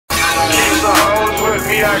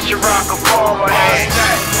me, I should rock a bomber hat.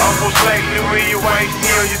 Uncles lately when you ain't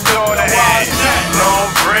steal your daughter hat.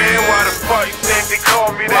 Long bread, why the fuck you think they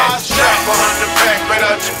call me that? Strap behind the back, right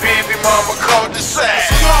out your baby mama called the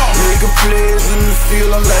sack. Nigga players in the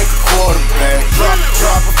field, I'm like a quarterback.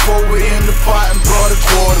 Drop a forward in the pot and brought a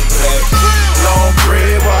quarterback. Long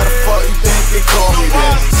bread, why the fuck you think they call me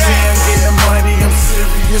that? See, I'm getting money, I'm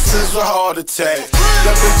serious as a heart attack.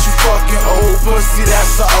 That bitch you fucking old pussy,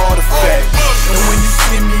 that's an artifact. And when you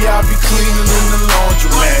see me, I be cleaning in the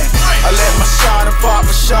laundromat. I let my shot pop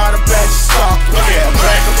a shot back your stocking cap.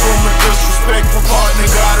 Back up on my disrespectful partner,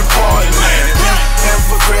 got a party man.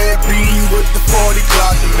 Infrared beam with the 40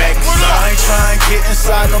 Glock the Mac. I ain't trying to get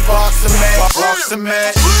inside no boxing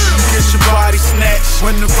match. You get your body snatched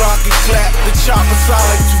when the rocket clap. The chopper sound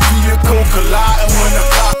like two vehicle colliding when I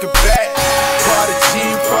cock it back. Prada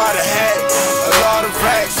jean, Prada hat, a lot of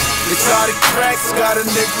racks. Exotic cracks, got a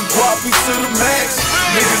nigga guapi to the max.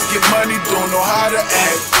 Niggas get money, don't know how to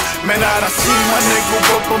act. Man, I done seen my nigga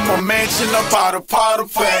whip up my mansion up out of powder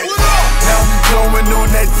pack. Now we blowing on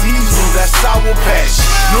that diesel, that sour patch.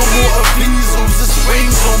 No more Avisos, it's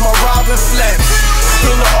wings on my Robin flaps.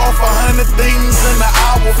 Spill it off 100 things in an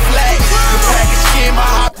hour flat. The package came, I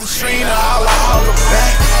hopped the train, I holla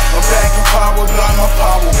back. I'm back in power, got my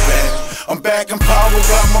power back. I'm back in power,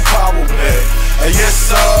 got my power back. Yes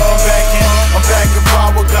sir, I'm back in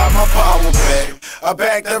power, got my power back. I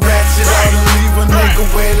back the ratchet out and leave a nigga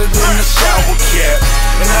wetter than a shower cap.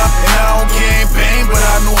 And I don't gang bang, but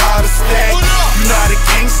I know how to stack. You not a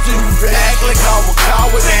gangster, you act like how a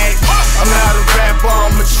coward act. I'm not a rapper,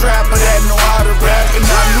 I'm a trapper that know how to rap. And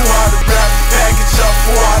I knew how to rap the package up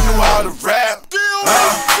before I knew how to rap.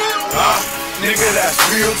 Nigga, that's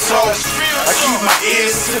real talk. I keep my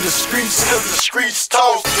ears to the streets, cause the streets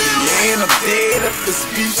talk. Yeah, and I'm dead if it's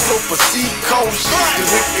beef, so for seacoast.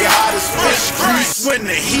 Cause if they hot as fish grease when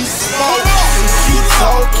the heat smoke. And keep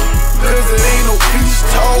talking, cause it ain't no peace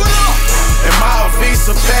talk. And my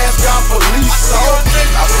evasive past got police talk.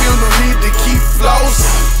 I feel no need to keep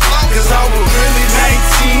flossing, cause I was really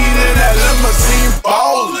 19 in that limousine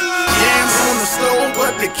ballin'. Yams on the stove,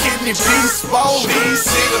 but the kidney beans swollen.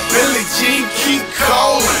 See the Billie Jean keep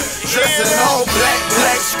calling. Dressing all black,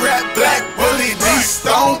 black scrap, black bully, these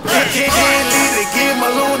stone. Can't leave the game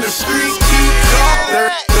alone, the street keep calling.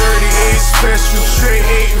 38 special, straight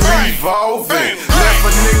 8 revolving. Left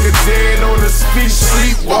a nigga dead on the speech,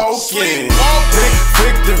 sleepwalking.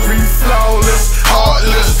 Victory flawless,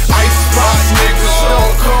 heartless. Icebox niggas,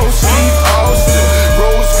 Stone Cold Steve Austin.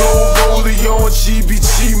 Rose gold rollie on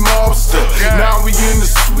GBG mobster. Now we in the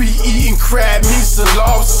suite eating crab meats and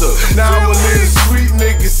lobster. Now a little sweet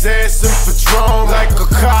niggas asking for drum. Like a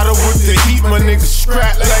cotta with the heat, my niggas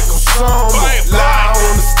scrap like a song. Lie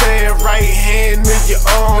on the stand, right hand in your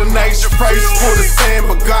arm. Nice price for the sand,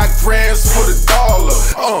 but got grams for the dollar.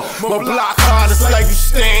 My block hard, it's like you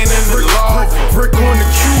stand in the lava. Brick on the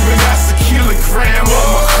Cuban, that's a kilogram on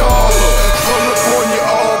my collar. Pull up on your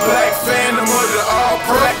all black phantom of the all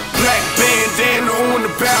black bandana on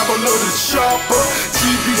the barrel of the chopper.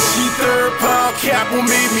 TBG third pound cap will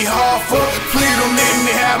made me hoffer. Pleato made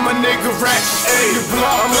me have my nigga ratchet in the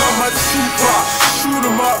block. I'm on my Tupac, shoot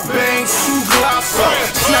 'em up, bang, two glosser.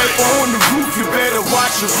 Sniper on the roof, you better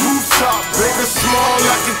watch your rooftop. Big or small,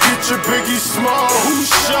 I can get your Biggie small. Who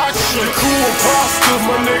shot you? Cool imposter,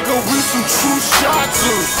 my nigga, we some true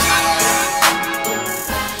shotters.